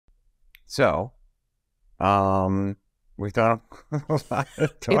So, we thought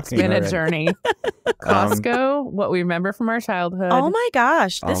it's been a journey. Costco, what we remember from our childhood. Oh my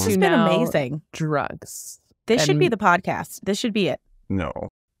gosh, this has been amazing. Drugs. This should be the podcast. This should be it. No.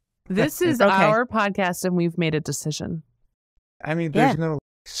 This is our podcast, and we've made a decision. I mean, there's no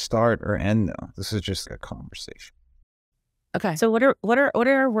start or end, though. This is just a conversation. Okay. So what are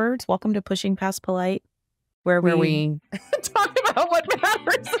our words? Welcome to Pushing Past Polite, where we talk about what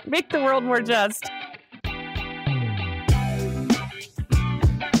matters and make the world more just.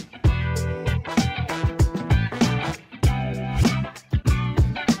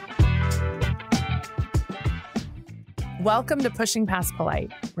 Welcome to Pushing Past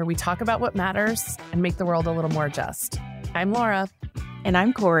Polite, where we talk about what matters and make the world a little more just. I'm Laura. And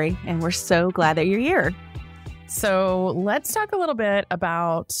I'm Corey, and we're so glad that you're here. So let's talk a little bit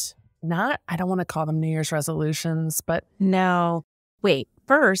about I don't want to call them New Year's resolutions, but... No. Wait,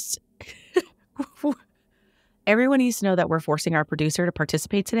 first, everyone needs to know that we're forcing our producer to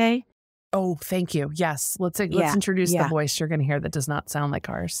participate today. Oh, thank you. Yes. Let's introduce the voice you're going to hear that does not sound like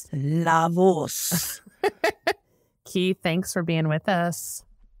ours. La voz. Keith, thanks for being with us.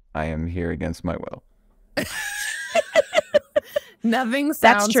 I am here against my will. Nothing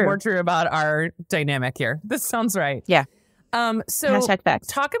sounds more true about our dynamic here. This sounds right. Yeah. So hashtag facts.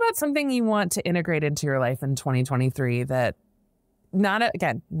 Talk about something you want to integrate into your life in 2023 that not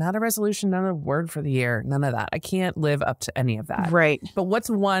a resolution, not a word for the year, none of that. I can't live up to any of that. Right. But what's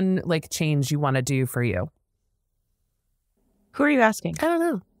one change you want to do for you? Who are you asking? I don't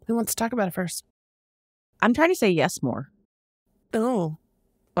know. Who wants to talk about it first? I'm trying to say yes more. Oh.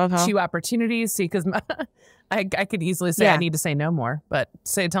 Two opportunities. See, because I could easily say I need to say no more, but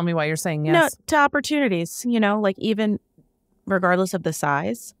tell me why you're saying yes. No, to opportunities, even regardless of the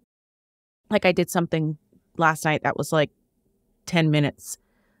size. Like I did something last night that was 10 minutes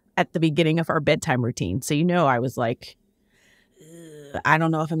at the beginning of our bedtime routine. So, I was like, I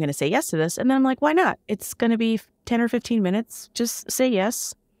don't know if I'm going to say yes to this. And then I'm like, why not? It's going to be 10 or 15 minutes. Just say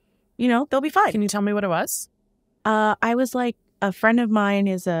yes. They'll be fine. Can you tell me what it was? I was like, a friend of mine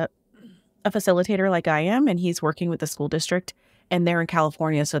is a facilitator like I am, and he's working with the school district, and they're in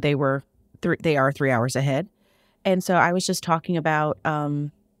California, so they are 3 hours ahead. And so I was just talking about,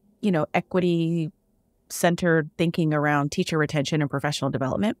 equity-centered thinking around teacher retention and professional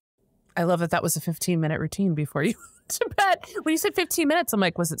development. I love that was a 15-minute routine before you went to bed. When you said 15 minutes, I'm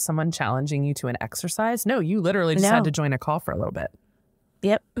like, was it someone challenging you to an exercise? No, you literally just had to join a call for a little bit.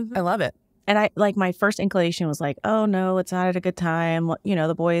 Yep. I love it. And my first inclination was like, oh, no, it's not at a good time.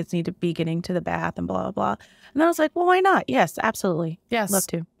 The boys need to be getting to the bath and blah, blah, blah. And then I was like, well, why not? Yes, absolutely. Yes. Love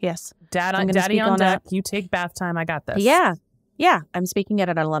to. Yes. Daddy on deck. You take bath time. I got this. Yeah. Yeah. I'm speaking at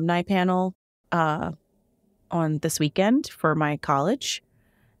an alumni panel on this weekend for my college.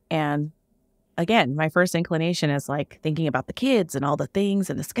 And again, my first inclination is thinking about the kids and all the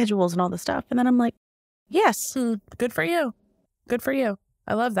things and the schedules and all the stuff. And then I'm like, yes. Good for you. Good for you.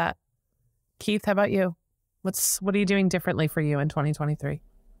 I love that. Keith, how about you? What are you doing differently for you in 2023?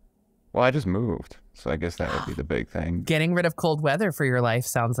 Well, I just moved, so I guess that would be the big thing. Getting rid of cold weather for your life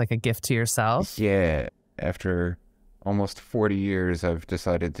sounds like a gift to yourself. Yeah. After almost 40 years, I've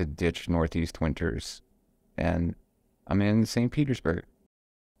decided to ditch Northeast winters, and I'm in St. Petersburg.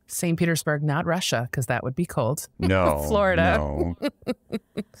 St. Petersburg, not Russia, because that would be cold. No. Florida. No.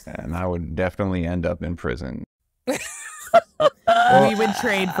 And I would definitely end up in prison. We would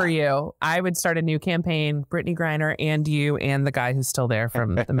trade for you. I would start a new campaign, Brittany Griner and you and the guy who's still there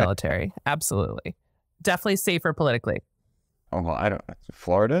from the military. Absolutely. Definitely safer politically. Oh, well,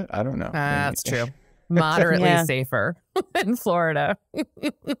 Florida? I don't know. That's true. Moderately safer in Florida.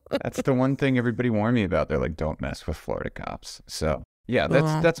 That's the one thing everybody warned me about. They're like, don't mess with Florida cops. So, yeah,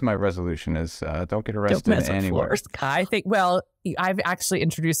 that's my resolution is don't get arrested anywhere. I think, I've actually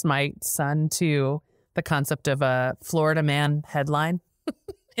introduced my son to the concept of a Florida man headline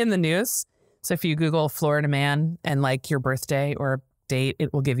in the news. So if you Google Florida man and your birthday or date,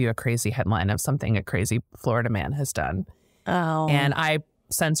 it will give you a crazy headline of something a crazy Florida man has done. Oh. And I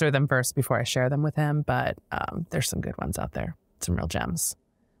censor them first before I share them with him. But there's some good ones out there. Some real gems.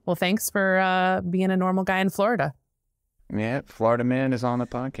 Well, thanks for being a normal guy in Florida. Yeah, Florida man is on the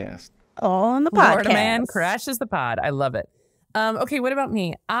podcast. On the podcast. Florida man crashes the pod. I love it. Okay, what about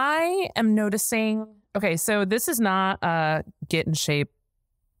me? I am noticing... Okay, so this is not a get in shape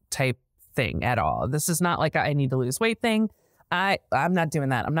type thing at all. This is not like a I need to lose weight thing. I'm not doing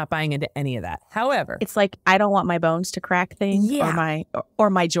that. I'm not buying into any of that. However, it's like, I don't want my bones to crack thing or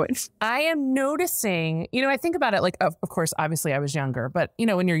my joints. I am noticing, I think about it like, of course, obviously I was younger, but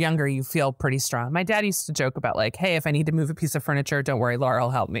when you're younger, you feel pretty strong. My dad used to joke about like, hey, if I need to move a piece of furniture, don't worry, Laura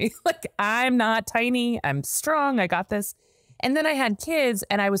will help me. Like, I'm not tiny. I'm strong. I got this. And then I had kids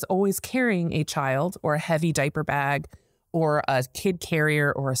and I was always carrying a child or a heavy diaper bag or a kid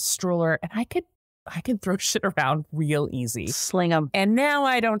carrier or a stroller. And I could throw shit around real easy. Sling them. And now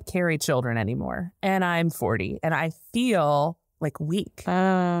I don't carry children anymore. And I'm 40 and I feel like weak.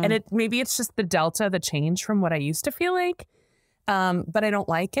 And maybe it's just the delta, the change from what I used to feel like. But I don't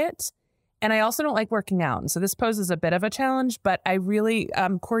like it. And I also don't like working out. And so this poses a bit of a challenge. But I really,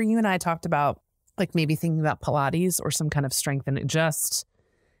 Corey, you and I talked about like maybe thinking about Pilates or some kind of strength, and it just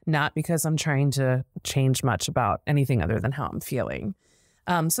not because I'm trying to change much about anything other than how I'm feeling.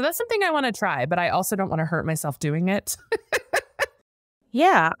 So that's something I want to try, but I also don't want to hurt myself doing it.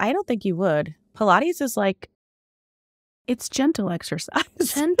 Yeah, I don't think you would. Pilates is like, it's gentle exercise.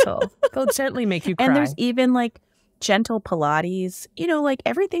 Gentle. They'll gently make you cry. And there's even like gentle Pilates, like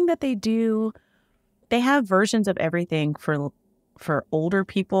everything that they do, they have versions of everything for older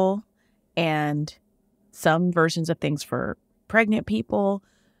people and some versions of things for pregnant people.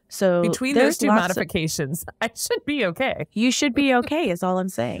 So between those two modifications, I should be okay. You should be okay is all I'm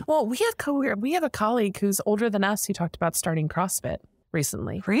saying. Well, we have a colleague who's older than us who talked about starting CrossFit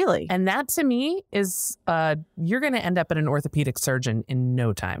recently. Really? And that to me is you're going to end up at an orthopedic surgeon in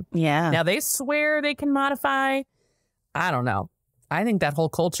no time. Yeah. Now they swear they can modify. I don't know. I think that whole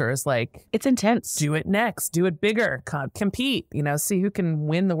culture is like, it's intense. Do it next. Do it bigger. Compete. See who can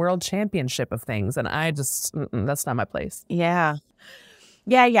win the world championship of things. And I just, that's not my place. Yeah.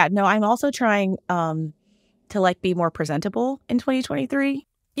 Yeah. No, I'm also trying to like be more presentable in 2023.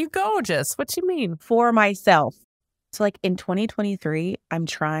 You gorgeous. What you mean? For myself. So like in 2023, I'm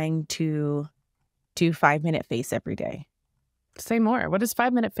trying to do 5-minute face every day. Say more. What is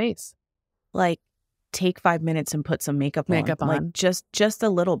 5-minute face? Like take 5 minutes and put some makeup on. Like just a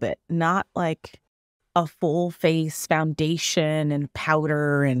little bit, not like a full face foundation and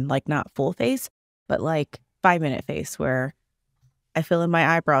powder and like not full face, but like 5-minute face where I fill in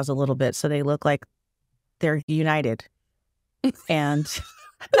my eyebrows a little bit so they look like they're united. And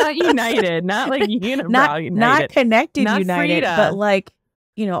not united, not like unibrow united. Not connected not united, Frida. But like,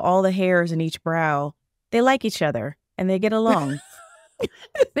 all the hairs in each brow, they like each other and they get along.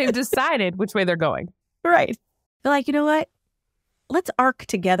 They've decided which way they're going. Right. They're like, you know what? Let's arc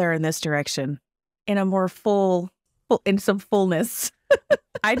together in this direction in a more in some fullness.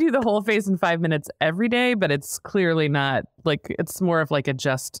 I do the whole face in 5 minutes every day, but it's clearly not like, it's more of like a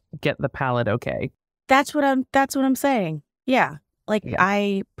just get the palette okay. That's what I'm saying. Yeah. Like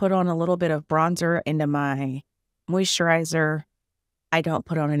I put on a little bit of bronzer into my moisturizer. I don't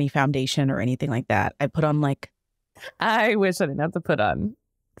put on any foundation or anything like that. I put on I wish I didn't have to put on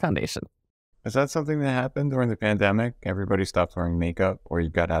foundation. Is that something that happened during the pandemic? Everybody stopped wearing makeup, or you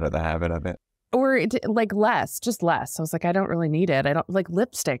got out of the habit of it? Or just less. I was like, I don't really need it. I don't like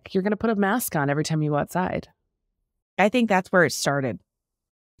lipstick. You're going to put a mask on every time you go outside. I think that's where it started.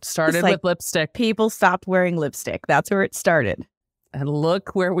 Started with lipstick. People stopped wearing lipstick. That's where it started. And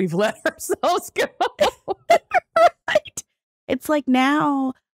look where we've let ourselves go. Right. It's like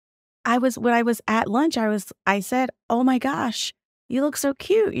now when I was at lunch, I said, oh my gosh, you look so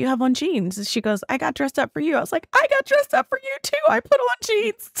cute. You have on jeans. She goes, I got dressed up for you. I was like, I got dressed up for you too. I put on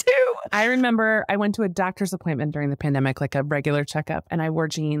jeans too. I remember I went to a doctor's appointment during the pandemic, like a regular checkup, and I wore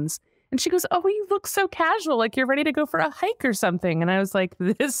jeans. And she goes, oh, well, you look so casual, like you're ready to go for a hike or something. And I was like,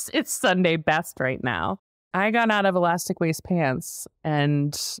 it's Sunday best right now. I got out of elastic waist pants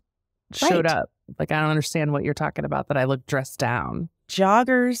and showed up. Like, I don't understand what you're talking about, that I look dressed down.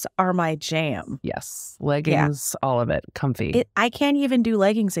 Joggers are my jam. Yes. Leggings, all of it. Comfy. I can't even do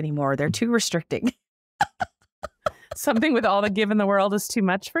leggings anymore. They're too restricting. Something with all the give in the world is too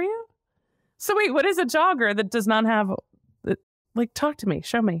much for you? So wait, what is a jogger that does not have, talk to me,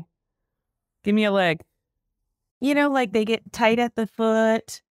 show me. Give me a leg. Like they get tight at the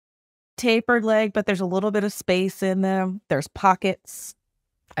foot, tapered leg, but there's a little bit of space in them. There's pockets.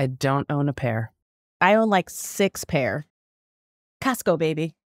 I don't own a pair. I own 6 pair. Costco,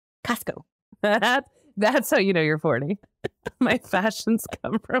 baby. Costco. That's how you know you're 40. My fashions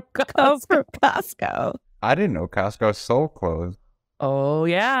come from Costco. I didn't know Costco sold clothes. Oh,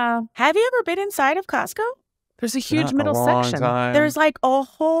 yeah. Have you ever been inside of Costco? There's a huge middle section. There's a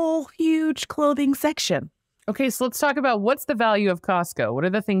whole huge clothing section. Okay, so let's talk about what's the value of Costco. What are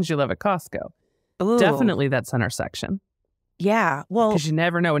the things you love at Costco? Ooh. Definitely that center section. Yeah, well, because you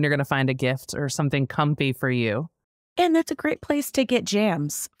never know when you're going to find a gift or something comfy for you. And that's a great place to get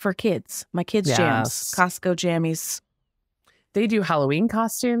jams for kids. My kids' jams. Costco jammies. They do Halloween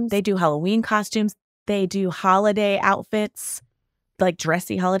costumes. They do Halloween costumes. They do holiday outfits, like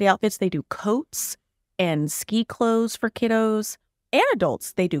dressy holiday outfits. They do coats and ski clothes for kiddos and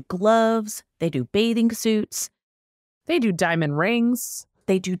adults. They do gloves. They do bathing suits. They do diamond rings.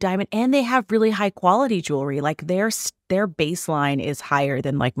 They do diamond, and they have really high quality jewelry. Like their baseline is higher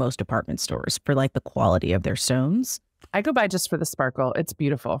than like most department stores for like the quality of their stones. I go by just for the sparkle. It's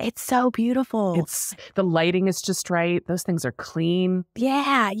beautiful. It's so beautiful. The lighting is just right. Those things are clean.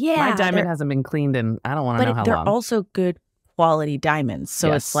 Yeah. My diamond hasn't been cleaned in I don't want to know how long. But they're also good quality diamonds.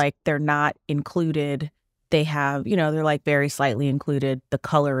 So it's like they're not included. They have, they're like very slightly included. The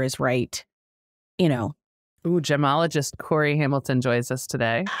color is right, Ooh, gemologist Corey Hamilton joins us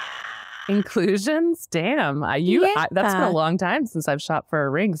today. Inclusions? Damn. That's been a long time since I've shopped for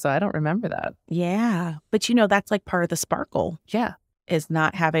a ring, so I don't remember that. Yeah. But that's like part of the sparkle. Yeah. Is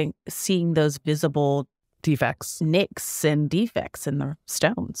not seeing those visible defects, nicks and defects in the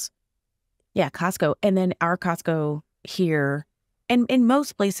stones. Yeah, Costco. And then our Costco here, and in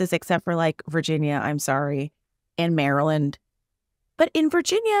most places except for like Virginia, I'm sorry, and Maryland. But in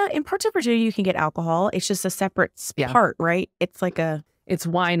Virginia, in parts of Virginia, you can get alcohol. It's just a separate part, right? It's like it's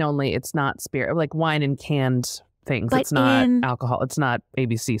wine only. It's not spirit, like wine and canned things. It's not alcohol. It's not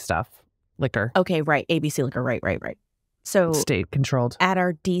ABC stuff, liquor. Okay, right. ABC liquor. Right. So state controlled. At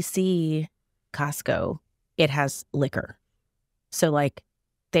our DC Costco, it has liquor. So like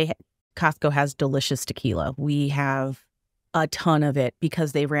Costco has delicious tequila. We have a ton of it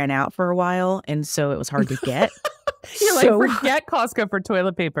because they ran out for a while. And so it was hard to get. You're like, forget Costco for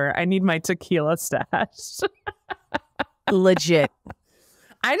toilet paper. I need my tequila stash. Legit.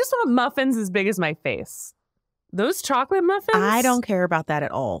 I just want muffins as big as my face. Those chocolate muffins? I don't care about that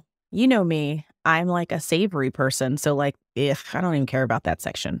at all. You know me. I'm like a savory person. So like, I don't even care about that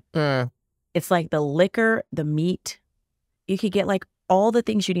section. It's like the liquor, the meat. You could get like all the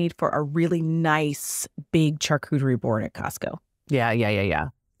things you need for a really nice big charcuterie board at Costco. Yeah.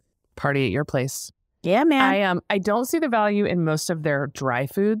 Party at your place. Yeah, man. I don't see the value in most of their dry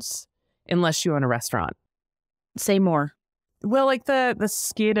foods unless you own a restaurant. Say more. Well, like the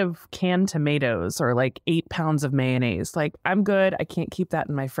skid of canned tomatoes or like 8 pounds of mayonnaise. Like, I'm good. I can't keep that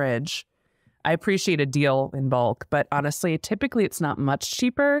in my fridge. I appreciate a deal in bulk, but honestly, typically it's not much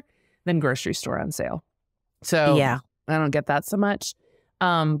cheaper than grocery store on sale. So yeah, I don't get that so much.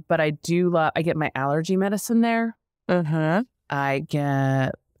 But I do I get my allergy medicine there. I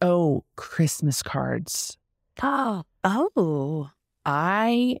get Christmas cards. And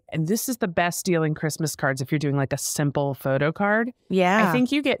this is the best deal in Christmas cards if you're doing like a simple photo card. Yeah. I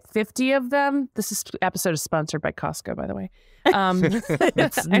think you get 50 of them. This episode is sponsored by Costco, by the way.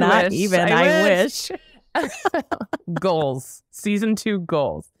 It's not even. I wish. Goals. Season 2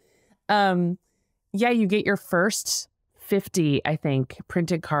 goals. Yeah, you get your first 50, I think,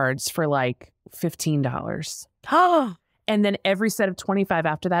 printed cards for like $15. And then every set of 25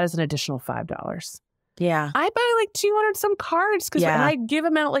 after that is an additional $5. Yeah. I buy like 200 some cards and I give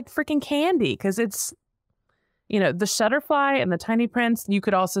them out like freaking candy because it's, the Shutterfly and the Tiny Prints. You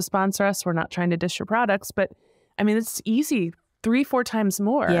could also sponsor us. We're not trying to dish your products, but I mean, it's easy 3-4 times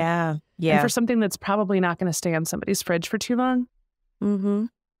more. Yeah. And for something that's probably not going to stay on somebody's fridge for too long. Mm-hmm.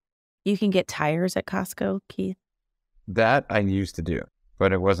 You can get tires at Costco, Keith. That I used to do,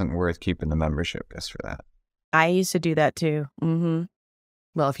 but it wasn't worth keeping the membership just for that. I used to do that too. Mm-hmm.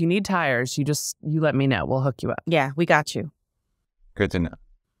 Well, if you need tires, you let me know. We'll hook you up. Yeah, we got you. Good to know.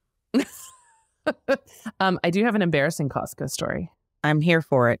 I do have an embarrassing Costco story. I'm here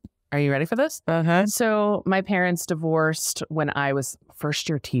for it. Are you ready for this? So my parents divorced when I was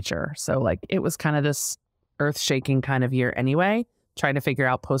first-year teacher. So like it was kind of this earth-shaking kind of year anyway, trying to figure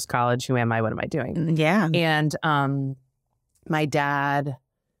out post-college, who am I, what am I doing? Yeah. And my dad,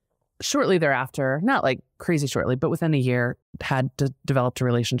 shortly thereafter, not like crazy shortly, but within a year, had developed a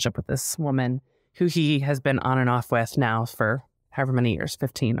relationship with this woman who he has been on and off with now for however many years,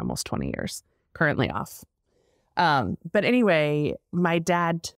 15, almost 20 years, currently off. But anyway, my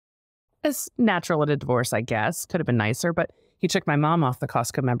dad, as natural at a divorce, I guess, could have been nicer, but he took my mom off the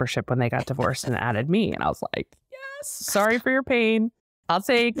Costco membership when they got divorced and added me. And I was like, yes, sorry for your pain. I'll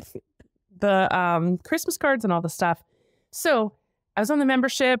take the Christmas cards and all the stuff. So I was on the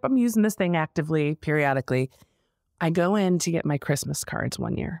membership. I'm using this thing actively, periodically. I go in to get my Christmas cards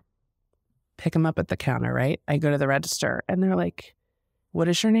one year, pick them up at the counter, right? I go to the register and they're like, what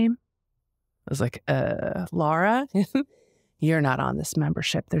is your name? I was like, Laura, you're not on this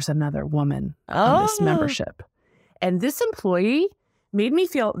membership. There's another woman on this membership. And this employee made me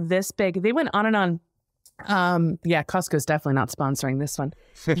feel this big. They went on and on Yeah, Costco's definitely not sponsoring this one.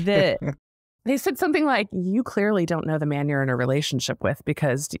 They said something like, you clearly don't know the man you're in a relationship with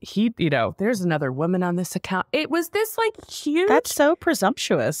because he, there's another woman on this account. It was this like huge. That's so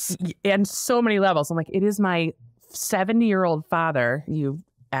presumptuous. And so many levels. I'm like, it is my 70-year-old father, you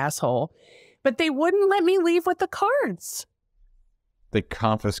asshole. But they wouldn't let me leave with the cards. They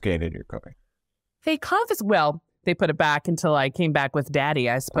confiscated your card. Well, they put it back until I came back with daddy,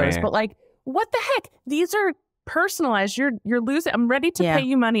 I suppose. Right. But like, what the heck? These are personalized. You're losing. I'm ready to pay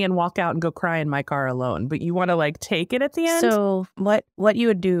you money and walk out and go cry in my car alone. But you want to like take it at the end? So what you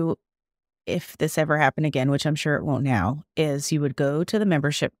would do if this ever happened again, which I'm sure it won't now, is you would go to the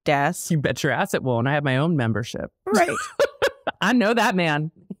membership desk. You bet your ass it won't. I have my own membership. Right. I know that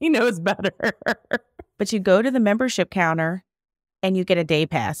man. He knows better. But you go to the membership counter and you get a day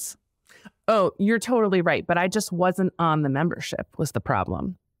pass. Oh, you're totally right. But I just wasn't on the membership was the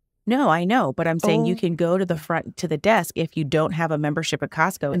problem. No, I know. But I'm saying you can go to the front to the desk if you don't have a membership at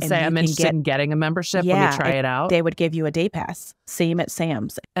Costco. And say, I'm interested in getting a membership. Yeah, let me try it out. They would give you a day pass. Same at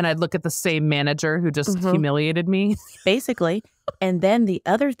Sam's. And I'd look at the same manager who just humiliated me. Basically. And then the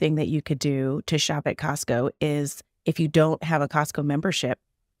other thing that you could do to shop at Costco is if you don't have a Costco membership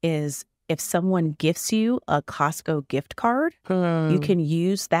is if someone gifts you a Costco gift card, you can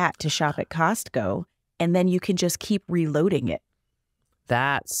use that to shop at Costco and then you can just keep reloading it.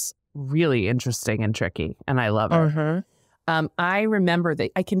 That's really interesting and tricky. And I love it. I remember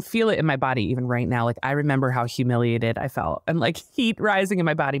that I can feel it in my body even right now. Like I remember how humiliated I felt and like heat rising in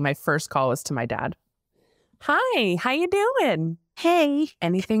my body. My first call was to my dad. Hi, how you doing? Hey.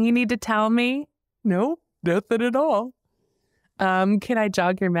 Anything you need to tell me? Nope, nothing at all. Can I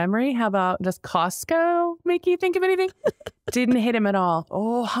jog your memory? How about does Costco make you think of anything? Didn't hit him at all.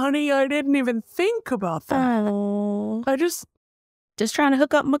 Oh, honey, I didn't even think about that. Oh. I just trying to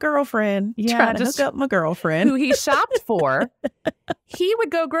hook up my girlfriend. Yeah, hook up my girlfriend. Who he shopped for. He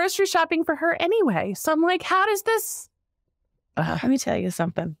would go grocery shopping for her anyway. So I'm like, how does this? Let me tell you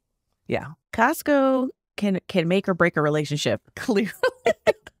something. Yeah. Costco can make or break a relationship. Clearly.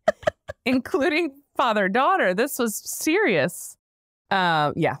 Including father-daughter. This was serious.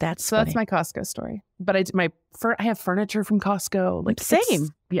 Yeah. That's my Costco story. But I have furniture from Costco. Like same.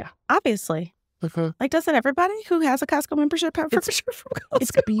 Yeah. Obviously. Like, doesn't everybody who has a Costco membership have furniture from Costco?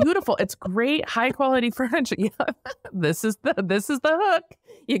 It's beautiful. It's great, high quality furniture. Yeah. This is the hook.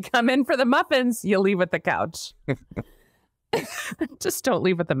 You come in for the muffins, you leave with the couch. Just don't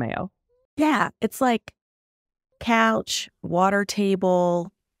leave with the mayo. Yeah. It's like couch, water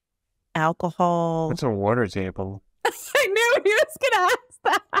table, alcohol. What's a water table? I knew he was gonna ask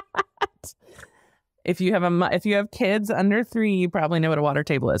that. If you have kids under 3, you probably know what a water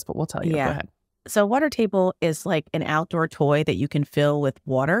table is, but we'll tell you. Yeah. Go ahead. So water table is like an outdoor toy that you can fill with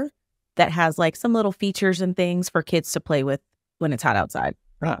water that has like some little features and things for kids to play with when it's hot outside.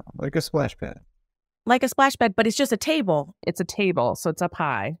 Oh, like a splash pad. Like a splash pad, but it's just a table. It's a table, so it's up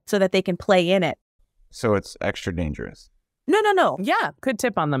high. So that they can play in it. So it's extra dangerous. No. Yeah, could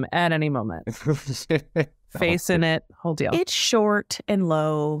tip on them at any moment. Face in it, whole deal. It's short and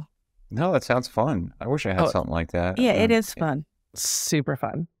low. No, that sounds fun. I wish I had something like that. Yeah, it is fun. Super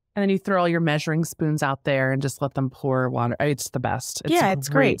fun. And then you throw all your measuring spoons out there and just let them pour water. It's the best. It's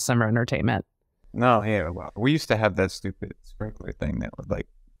great summer entertainment. No, yeah. Well, we used to have that stupid sprinkler thing that would like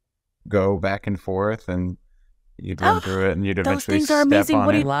go back and forth and you'd run through it and you'd eventually those things are step amazing. on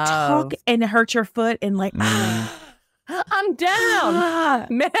What it. do you talk and hurt your foot and like, I'm down.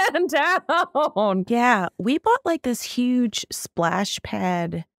 Man down. Yeah. We bought like this huge splash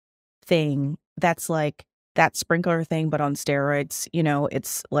pad thing that's like that sprinkler thing, but on steroids. You know,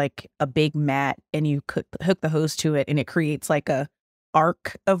 it's like a big mat and you could hook the hose to it and it creates like a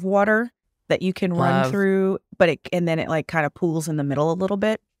arc of water that you can run through, but and then it like kind of pools in the middle a little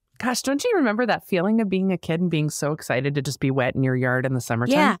bit. Gosh, don't you remember that feeling of being a kid and being so excited to just be wet in your yard in the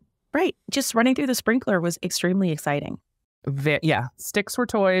summertime? Yeah, right. Just running through the sprinkler was extremely exciting. Yeah. Sticks were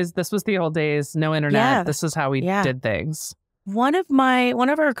toys. This was the old days. No internet. Yeah. This is how we did things. One of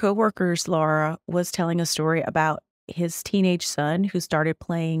our coworkers, Laura, was telling a story about his teenage son who started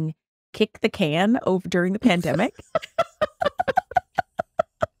playing kick the can during the pandemic.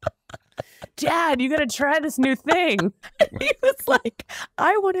 Dad, you got to try this new thing. He was like,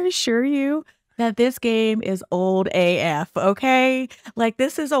 I want to assure you that this game is old AF, okay? Like,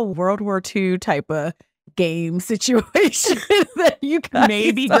 this is a World War II type of game situation that you guys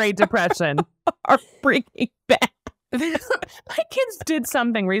maybe Great Depression are bringing back. My kids did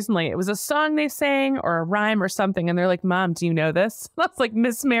something recently. It was a song they sang or a rhyme or something. And they're like, Mom, do you know this? I was like,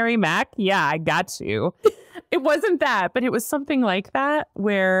 Miss Mary Mac? Yeah, I got you. It wasn't that, but it was something like that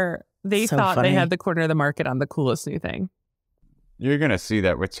where They So thought funny. they had the corner of the market on the coolest new thing. You're going to see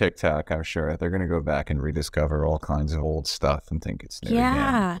that with TikTok, I'm sure. They're going to go back and rediscover all kinds of old stuff and think it's new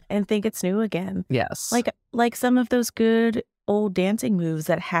again. And think it's new again. Yes. Like some of those good old dancing moves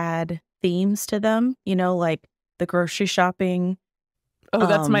that had themes to them, you know, like the grocery shopping. Oh,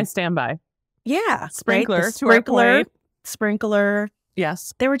 that's my standby. Yeah. Sprinkler. Right? To our point. Sprinkler.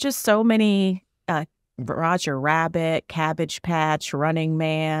 Yes. There were just so many Roger Rabbit, Cabbage Patch, Running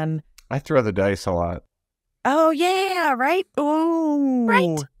Man. I throw the dice a lot. Oh, yeah, right? Oh,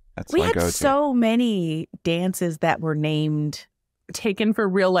 right. That's We my had go-to. so many dances that were named. Taken for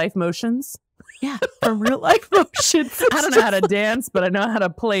real life motions. Yeah, from real life motions. I don't know how to dance, but I know how to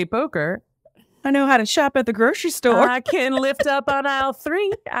play poker. I know how to shop at the grocery store. I can lift up on aisle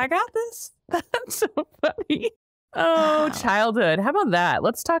 3. I got this. That's so funny. Oh, Wow. childhood. How about that?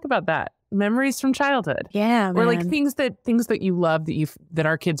 Let's talk about that. Memories from childhood. Yeah, man. Or like things that you love that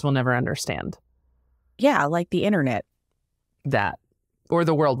our kids will never understand. Yeah, like the internet. That. Or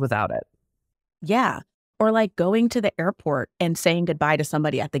the world without it. Yeah. Or like going to the airport and saying goodbye to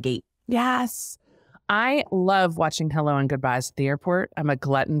somebody at the gate. Yes. I love watching hello and goodbyes at the airport. I'm a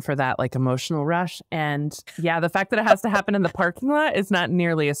glutton for that like emotional rush. And yeah, the fact that it has to happen in the parking lot is not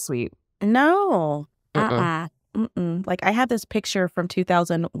nearly as sweet. No. Like I have this picture from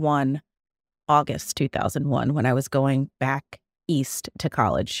 2001, August 2001, when I was going back east to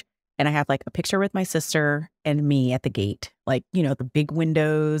college. And I have like a picture with my sister and me at the gate, like, you know, the big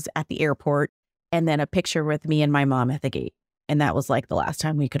windows at the airport, and then a picture with me and my mom at the gate. And that was like the last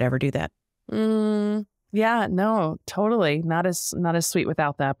time we could ever do that. Yeah, no, totally. Not as sweet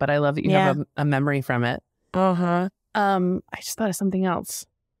without that, but I love that you have a memory from it. Uh-huh. I just thought of something else.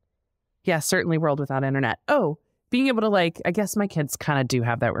 Yeah, certainly world without internet. Oh, being able to like, I guess my kids kind of do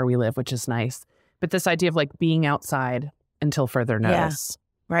have that where we live, which is nice. But this idea of like being outside until further notice.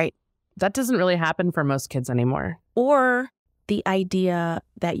 Yeah, right. That doesn't really happen for most kids anymore. Or the idea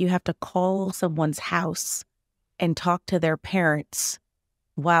that you have to call someone's house and talk to their parents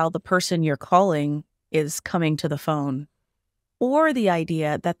while the person you're calling is coming to the phone. Or the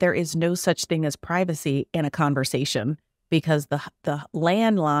idea that there is no such thing as privacy in a conversation because the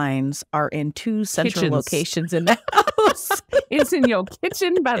landlines are in 2 central locations in the house. It's in your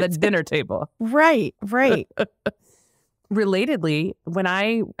kitchen by the dinner table. Right. Relatedly, when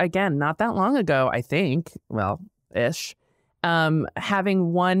again, not that long ago, I think, ish,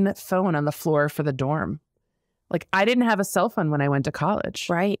 having one phone on the floor for the dorm. Like, I didn't have a cell phone when I went to college.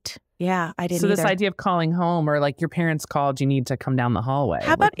 Right. Yeah, I didn't So either. this idea of calling home or like your parents called, you need to come down the hallway.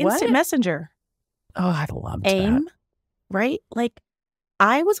 How about like, instant messenger? Oh, I loved AIM, that. right? Like,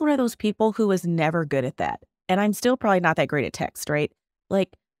 I was one of those people who was never good at that. And I'm still probably not that great at text, right? Like,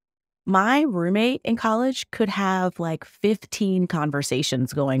 my roommate in college could have like 15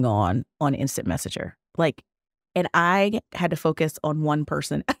 conversations going on instant messenger. Like, and I had to focus on one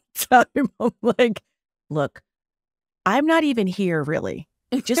person at a time. I'm like, look, I'm not even here really.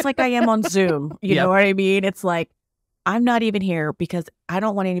 Just like I am on Zoom. You know what I mean? It's like, I'm not even here because I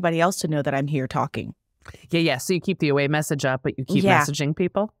don't want anybody else to know that I'm here talking. Yeah. So you keep the away message up, but you keep messaging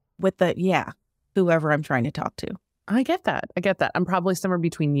people? With whoever I'm trying to talk to. I get that. I'm probably somewhere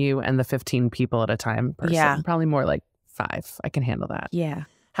between you and the 15 people at a time person. Yeah. Probably more like 5. I can handle that. Yeah.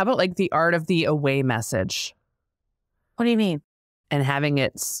 How about like the art of the away message? What do you mean? And having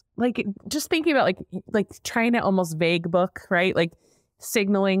it like, just thinking about like trying to almost vague book, right? Like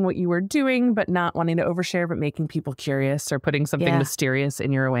signaling what you were doing, but not wanting to overshare, but making people curious or putting something mysterious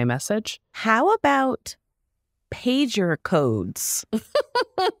in your away message. How about pager codes?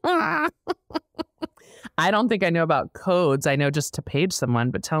 I don't think I know about codes. I know just to page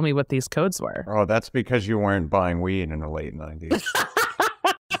someone, but tell me what these codes were. Oh, that's because you weren't buying weed in the late 90s.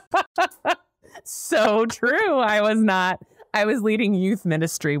 So true. I was not. I was leading youth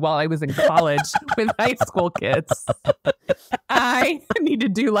ministry while I was in college with high school kids. I need to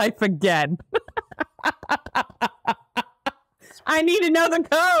do life again. I need to know the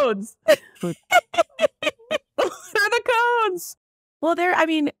codes. What are the codes? Well, there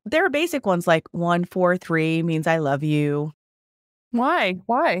are basic ones like 143 means I love you. Why?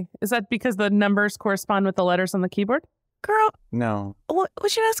 Is that because the numbers correspond with the letters on the keyboard? Girl. No. What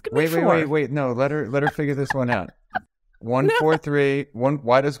you asking me for? Wait. No, let her figure this one out. 143.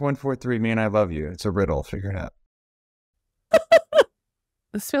 Why does 143 mean I love you? It's a riddle. Figure it out.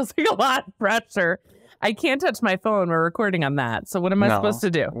 This feels like a lot of pressure. I can't touch my phone. We're recording on that. So what am I supposed to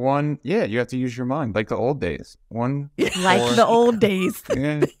do? You have to use your mind, like the old days. The old days.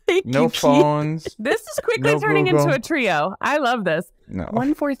 Yeah, no phones. This is quickly turning into a trio. I love this. No.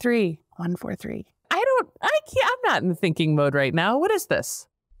 143. I'm not in the thinking mode right now. What is this?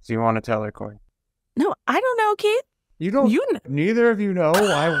 Do you want to tell her, Corey? No, I don't know, Keith. You don't. Neither of you know.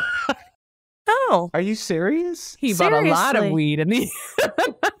 Oh, are you serious? He bought a lot of weed in the.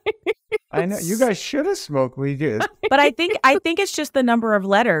 I know you guys should have smoked weed, but I think it's just the number of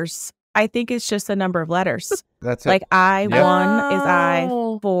letters. I think it's just the number of letters. That's like it. I 1 is I,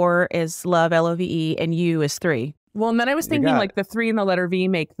 4 is love, LOVE, and U is 3. Well, and then I was thinking like the 3 and the letter V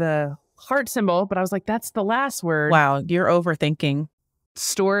make the heart symbol, but I was like, that's the last word. Wow, you're overthinking.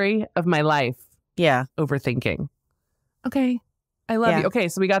 Story of my life. Yeah, overthinking. Okay. I love you. Okay,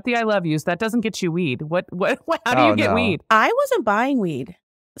 so we got the I love yous. That doesn't get you weed. How do you get weed? I wasn't buying weed,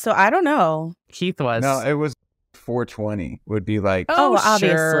 so I don't know. Keith was. No, it was 420 would be like. Oh,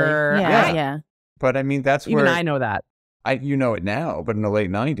 obviously. Sure. Yeah. But I mean, that's where. Even I know that. You know it now, but in the late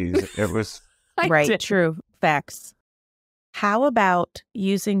 90s, it was. Right, true. Facts. How about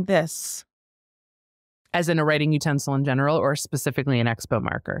using this? As in a writing utensil in general or specifically an expo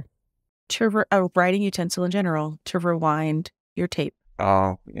marker? A writing utensil in general to rewind your tape.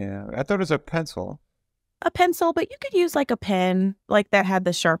 Oh, yeah. I thought it was a pencil. A pencil, but you could use like a pen, like that had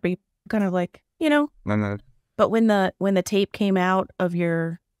the Sharpie, kind of like, you know. But when the tape came out of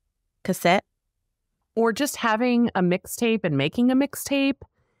your cassette. Or just having a mixtape and making a mixtape.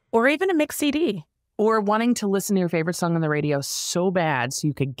 Or even a mix CD. Or wanting to listen to your favorite song on the radio so bad so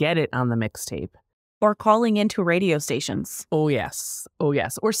you could get it on the mixtape. Or calling into radio stations. Oh, yes. Oh,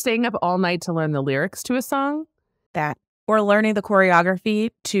 yes. Or staying up all night to learn the lyrics to a song. That. Or learning the choreography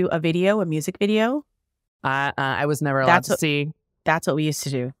to a music video. I was never allowed to see. That's what we used to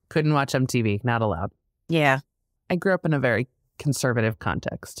do. Couldn't watch MTV. Not allowed. Yeah. I grew up in a very conservative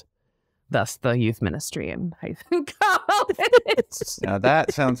context. Thus, the youth ministry in high school. Now,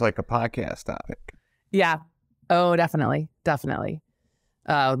 that sounds like a podcast topic. Yeah. Oh, definitely. Definitely.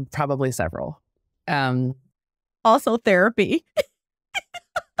 Probably several. Also therapy.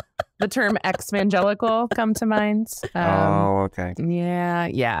 The term ex-evangelical come to mind. Okay.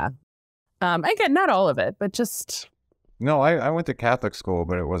 Yeah. Again, not all of it, but just. No, I went to Catholic school,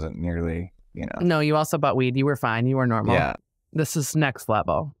 but it wasn't nearly, No, you also bought weed. You were fine. You were normal. Yeah. This is next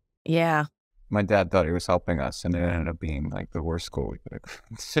level. Yeah. My dad thought he was helping us, and it ended up being like the worst school we could have.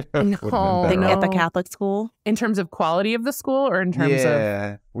 At the Catholic school? In terms of quality of the school or in terms of...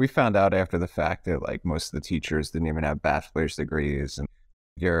 Yeah, we found out after the fact that like most of the teachers didn't even have bachelor's degrees, and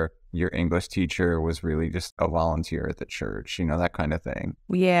your English teacher was really just a volunteer at the church, that kind of thing.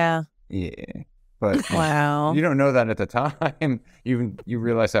 Yeah. Yeah. But wow. You don't know that at the time. You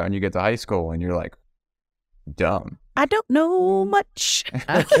realize that when you get to high school and you're like, dumb. I don't know much.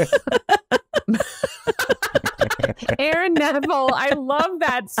 Aaron Neville, I love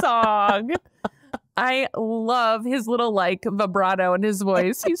that song. I love his little like vibrato in his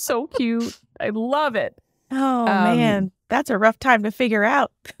voice. He's so cute. I love it. Oh man, that's a rough time to figure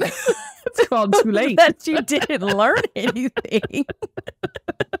out. It's called Too Late. That you didn't learn anything.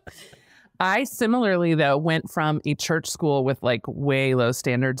 I similarly, though, went from a church school with like way low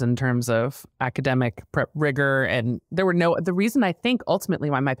standards in terms of academic rigor. And the reason I think ultimately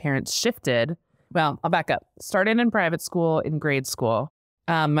why my parents shifted, well, I'll back up. Started in private school in grade school.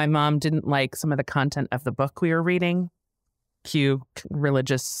 My mom didn't like some of the content of the book we were reading. Cue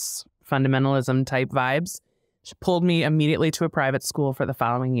religious fundamentalism type vibes. She pulled me immediately to a private school for the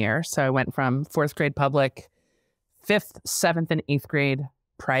following year. So I went from 4th grade public, 5th, 7th, and 8th grade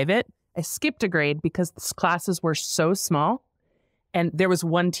private. I skipped a grade because the classes were so small and there was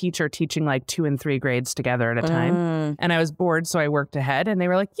one teacher teaching like 2 and 3 grades together at a time. And I was bored, so I worked ahead and they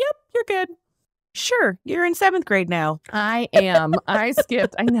were like, yep, you're good. Sure, you're in 7th grade now. I am. I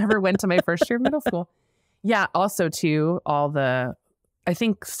skipped. I never went to my first year of middle school. Yeah, also too, I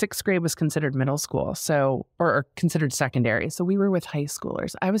think 6th grade was considered middle school, or considered secondary. So we were with high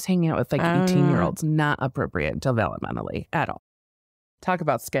schoolers. I was hanging out with like 18-year-olds, not appropriate developmentally at all. Talk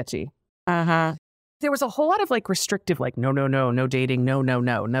about sketchy. Uh-huh. There was a whole lot of like restrictive, like no dating,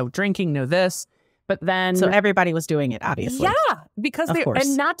 no drinking, no this. But then so everybody was doing it, obviously. Yeah, because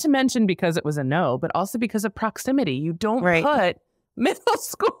and not to mention because it was a no, but also because of proximity. You don't put middle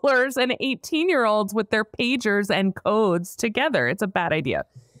schoolers and 18-year-olds with their pagers and codes together. It's a bad idea.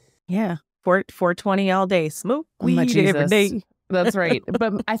 Yeah. 420 all day. Smoke weed every day. That's right.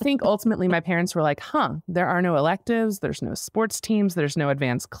 But I think ultimately my parents were like, there are no electives. There's no sports teams. There's no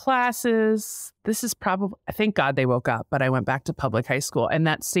advanced classes. This is probably, thank God they woke up, but I went back to public high school. And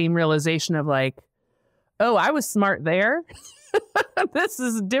that same realization of like, oh, I was smart there. This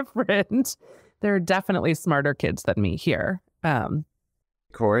is different. There are definitely smarter kids than me here.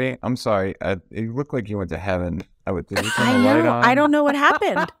 Corey, I'm sorry. It looked like you went to heaven Oh, did you turn I the light know. on? I don't know what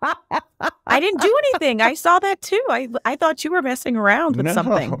happened. I didn't do anything. I saw that too. I thought you were messing around with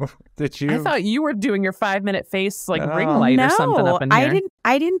something. Did you? I thought you were doing your 5-minute face like ring No. light or something up in here.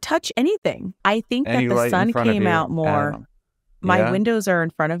 I didn't touch anything. I think Any that light the in sun front of came you? out more. Oh. My Yeah? windows are in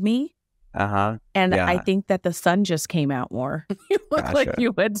front of me, Uh-huh. and Yeah. I think that the sun just came out more. You look like Gotcha.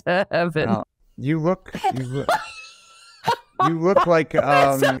 you went to heaven. Well, you look like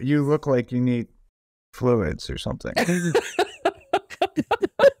you look like you need fluids or something.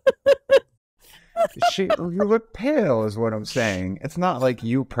 You look pale is what I'm saying. It's not like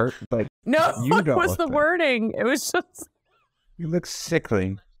you like No, you it don't was look the that. wording. It was just. You look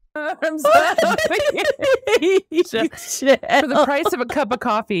sickly. I'm sorry. For the price of a cup of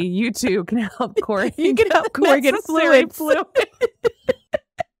coffee, you too can help Corey. You can help Corey get necessary fluid.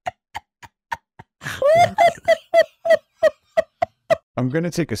 I'm going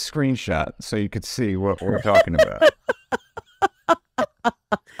to take a screenshot so you could see what we're talking about.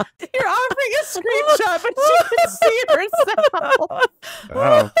 You're offering a screenshot, but she can see herself.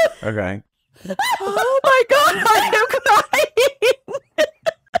 Oh, okay. Oh my God, I am crying.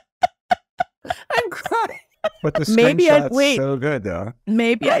 I'm crying. But the Maybe screenshot's wait. so good, though.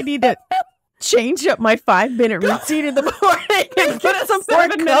 Maybe I need to change up my 5-minute routine in the morning and put some more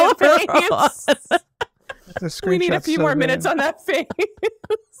 7-minute color on. The We need a screenshot's few so more good. minutes on that face.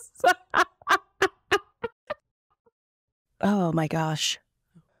 Oh my gosh.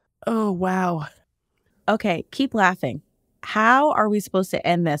 Oh, wow. Okay, keep laughing. How are we supposed to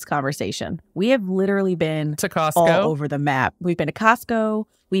end this conversation? We have literally been To Costco. all over the map. We've been to Costco.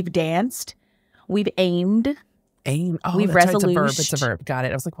 We've danced. We've aimed. Aim. Oh, We've that's right. It's a verb. resoluged. It's a verb. Got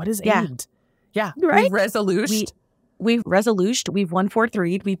it. I was like, what is Yeah. aimed? Yeah. Right? We've resoluged. We've resoluged. We've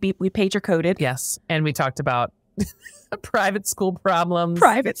 143'd. We pager coded. Yes. And we talked about private school problems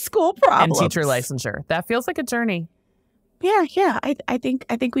Private school problems. and teacher licensure. That feels like a journey. Yeah. I think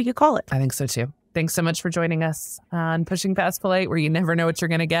we could call it. I think so too. Thanks so much for joining us on Pushing Past Polite, where you never know what you're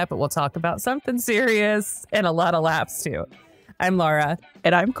going to get, but we'll talk about something serious and a lot of laughs too. I'm Laura.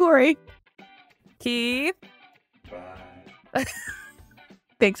 And I'm Corey. Keith. Bye.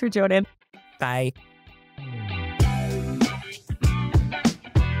 Thanks for joining. Bye.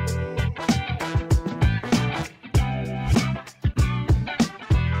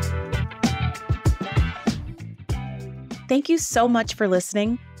 Thank you so much for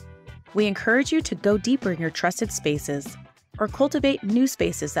listening. We encourage you to go deeper in your trusted spaces or cultivate new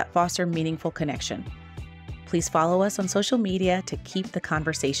spaces that foster meaningful connection. Please follow us on social media to keep the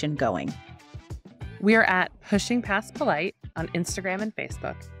conversation going. We are at Pushing Past Polite on Instagram and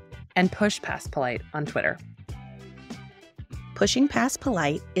Facebook, and Push Past Polite on Twitter. Pushing Past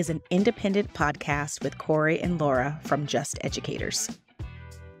Polite is an independent podcast with Corey and Laura from Just Educators.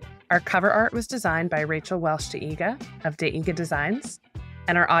 Our cover art was designed by Rachel Welsh DeIga of DeIga Designs,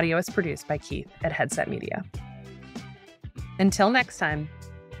 and our audio is produced by Keith at Headset Media. Until next time,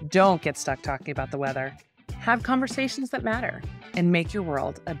 don't get stuck talking about the weather. Have conversations that matter and make your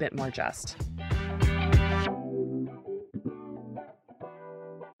world a bit more just.